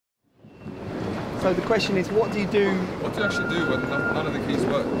So the question is, what do you do? What do you actually do when none of the keys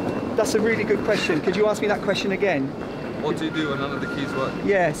work? That's a really good question. Could you ask me that question again? What do you do when none of the keys work?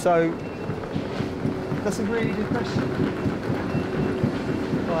 Yeah, so that's a really good question.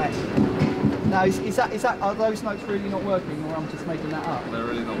 Right. Now, are those notes really not working, or I'm just making that up? They're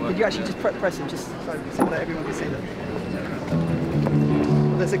really not working. Could you actually just press them, just so that everyone can see them?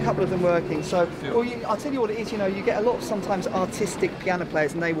 There's a couple of them working. So, I'll tell you what it is. You know, you get a lot of sometimes artistic piano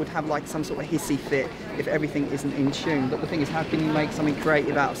players, and they would have like some sort of hissy fit if everything isn't in tune. But the thing is, how can you make something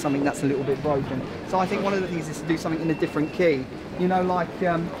creative out of something that's a little bit broken? So I think one of the things is to do something in a different key. You know, like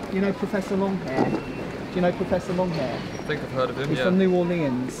you know Professor Longhair. Do you know Professor Longhair? I think I've heard of him. He's from New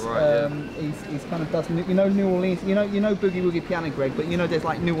Orleans. Right, He's kind of does, you know, New Orleans. You know Boogie Woogie piano, Greg. But you know, there's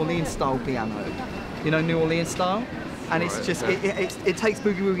like New Orleans style piano. You know, New Orleans style. And it's just, it takes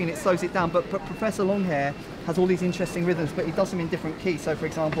Boogie Woogie and it slows it down, but Professor Longhair has all these interesting rhythms, but he does them in different keys. So for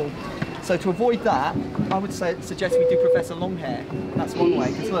example, so to avoid that, I would suggest we do Professor Longhair. That's one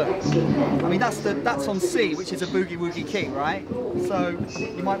way, because look, I mean that's on C, which is a Boogie Woogie key, right? So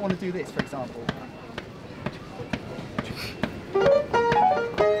you might want to do this, for example.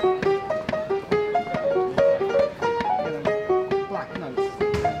 Black notes.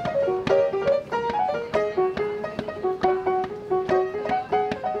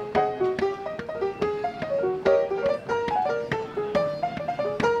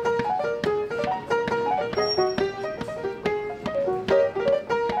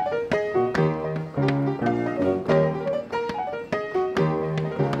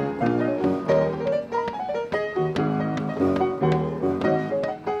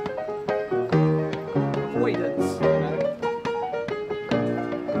 Avoidance, you know.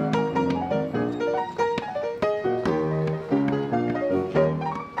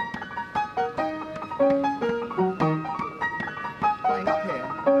 Playing up here.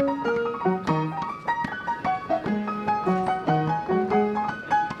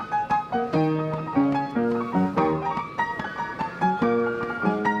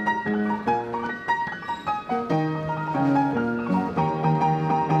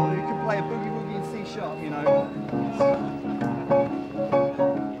 Or you could play a Boogie Woogie in C sharp, you know.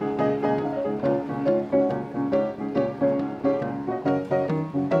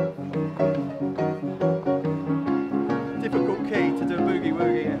 Difficult key to do a Boogie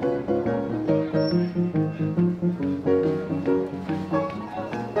Woogie in.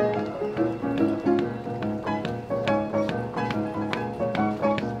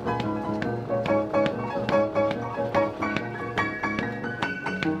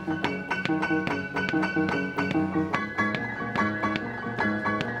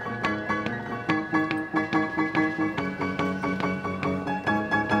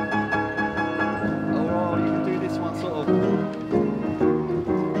 Oh, you can do this one sort of.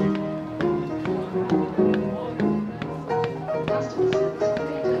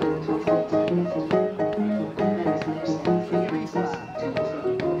 B flat.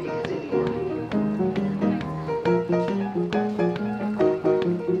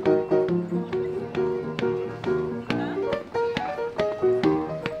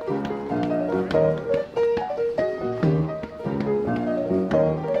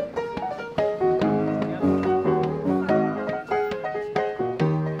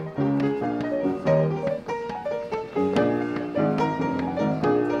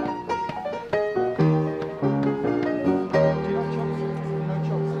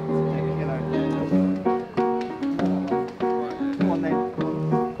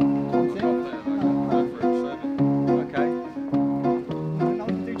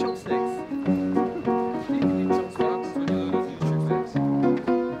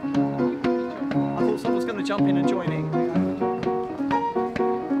 Jump in and join in.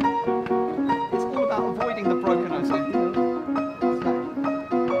 It's all about avoiding the broken notes.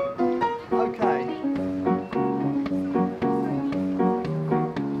 Okay.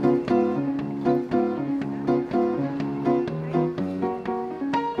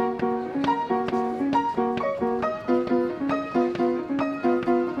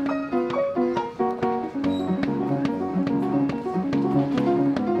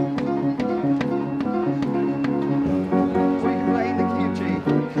 We can play in the key of G.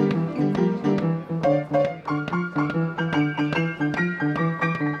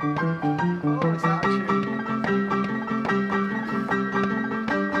 Oh, it's out of tune.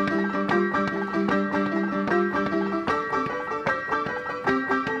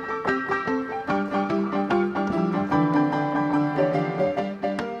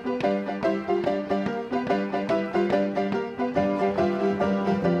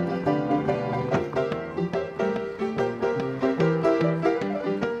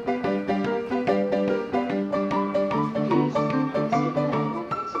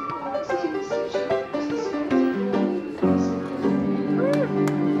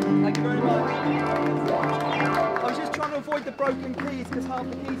 the broken keys because half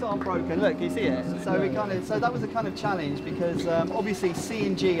the keys aren't broken. Look, you see it? So we so that was a kind of challenge because obviously C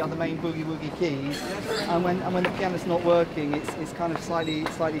and G are the main boogie woogie keys, and when the piano's not working, it's kind of slightly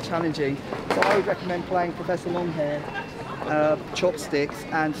challenging. So I would recommend playing Professor Longhair, Chopsticks,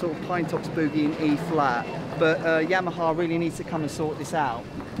 and sort of Pine Tops Boogie in E flat. But Yamaha really needs to come and sort this out,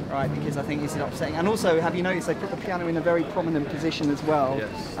 right? Because I think this is upsetting. And also, have you noticed they put the piano in a very prominent position as well?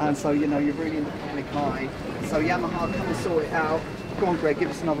 Yes. And so you're really in the public eye. So Yamaha, come and sort it out. Go on, Greg, give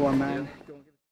us another one, man.